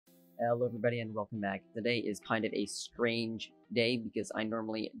Hello everybody and welcome back. Today is kind of a strange day because I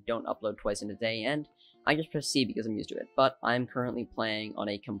normally don't upload twice in a day and I just press C because I'm used to it. But I'm currently playing on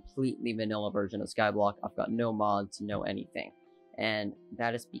a completely vanilla version of Skyblock. I've got no mods, no anything. And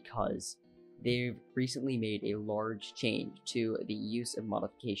that is because they've recently made a large change to the use of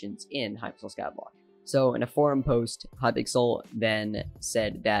modifications in Hypixel Skyblock. So in a forum post, Hypixel then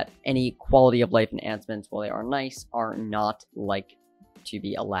said that any quality of life enhancements, while they are nice, are not to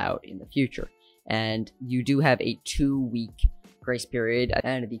be allowed in the future. And you do have a 2-week grace period,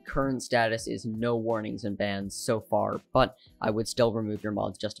 and the current status is no warnings and bans so far, but I would still remove your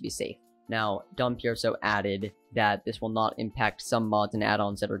mods just to be safe. Now, Don Pierso added that this will not impact some mods and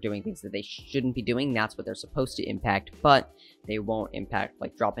add-ons that are doing things that they shouldn't be doing. That's what they're supposed to impact, but they won't impact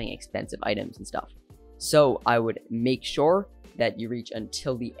like dropping expensive items and stuff. So I would make sure that you reach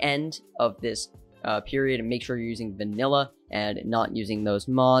until the end of this period and make sure you're using vanilla and not using those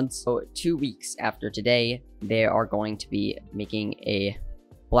mods. So 2 weeks after today, they are going to be making a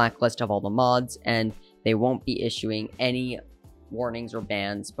blacklist of all the mods, and they won't be issuing any warnings or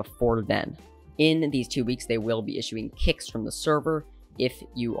bans before then. In these 2 weeks, they will be issuing kicks from the server if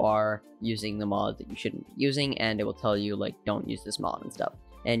you are using the mod that you shouldn't be using, and it will tell you like don't use this mod and stuff.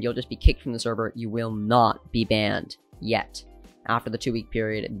 And you'll just be kicked from the server. You will not be banned yet. After the 2-week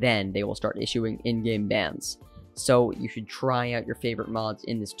period, then they will start issuing in-game bans. So you should try out your favorite mods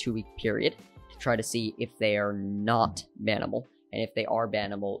in this 2-week period to try to see if they are not bannable. And if they are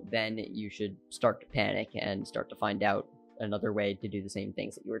bannable, then you should start to panic and start to find out another way to do the same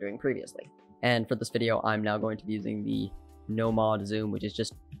things that you were doing previously. And for this video, I'm now going to be using the no mod zoom, which is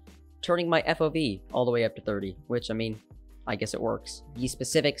just turning my FOV all the way up to 30, which, I mean, I guess it works. The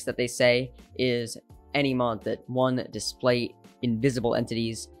specifics that they say is any mod that 1. Display invisible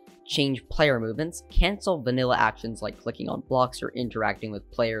entities, change player movements, cancel vanilla actions like clicking on blocks or interacting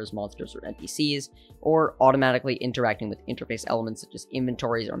with players, monsters, or NPCs, or automatically interacting with interface elements such as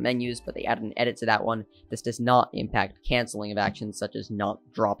inventories or menus, but they added an edit to that one. This does not impact canceling of actions such as not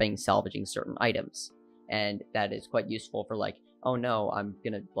dropping, salvaging certain items. And that is quite useful for like, oh no, I'm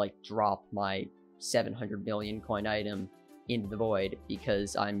gonna like drop my 700 million coin item into the void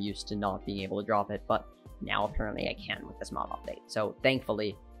because I'm used to not being able to drop it, but now apparently I can with this mod update. So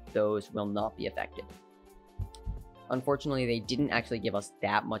thankfully, those will not be affected. Unfortunately, they didn't actually give us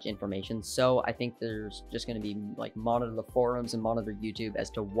that much information, so I think there's just going to be like monitor the forums and monitor YouTube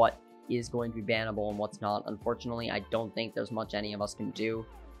as to what is going to be bannable and what's not. Unfortunately, I don't think there's much any of us can do.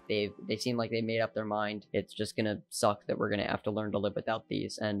 They seem like they made up their mind. It's just gonna suck that we're gonna have to learn to live without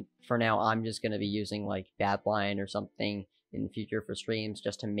these. And for now, I'm just gonna be using like Badline or something in the future for streams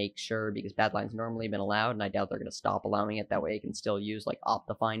just to make sure, because Badline's normally been allowed, and I doubt they're gonna stop allowing it. That way, you can still use like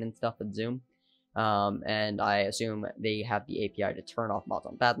Optifine and stuff with Zoom. And I assume they have the API to turn off mods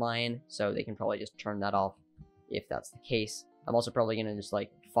on Badline, so they can probably just turn that off if that's the case. I'm also probably gonna just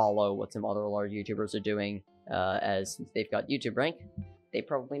like follow what some other large YouTubers are doing, as since they've got YouTube rank. They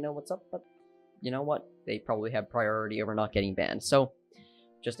probably know what's up, but you know what? They probably have priority over not getting banned. So,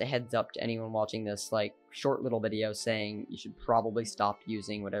 just a heads up to anyone watching this, like, short little video saying you should probably stop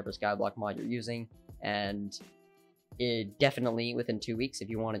using whatever Skyblock mod you're using, and definitely within 2 weeks, if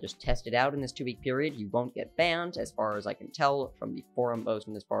you want to just test it out in this 2-week period, you won't get banned, as far as I can tell from the forum post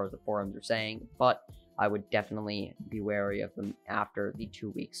and as far as the forums are saying, but I would definitely be wary of them after the 2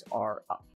 weeks are up.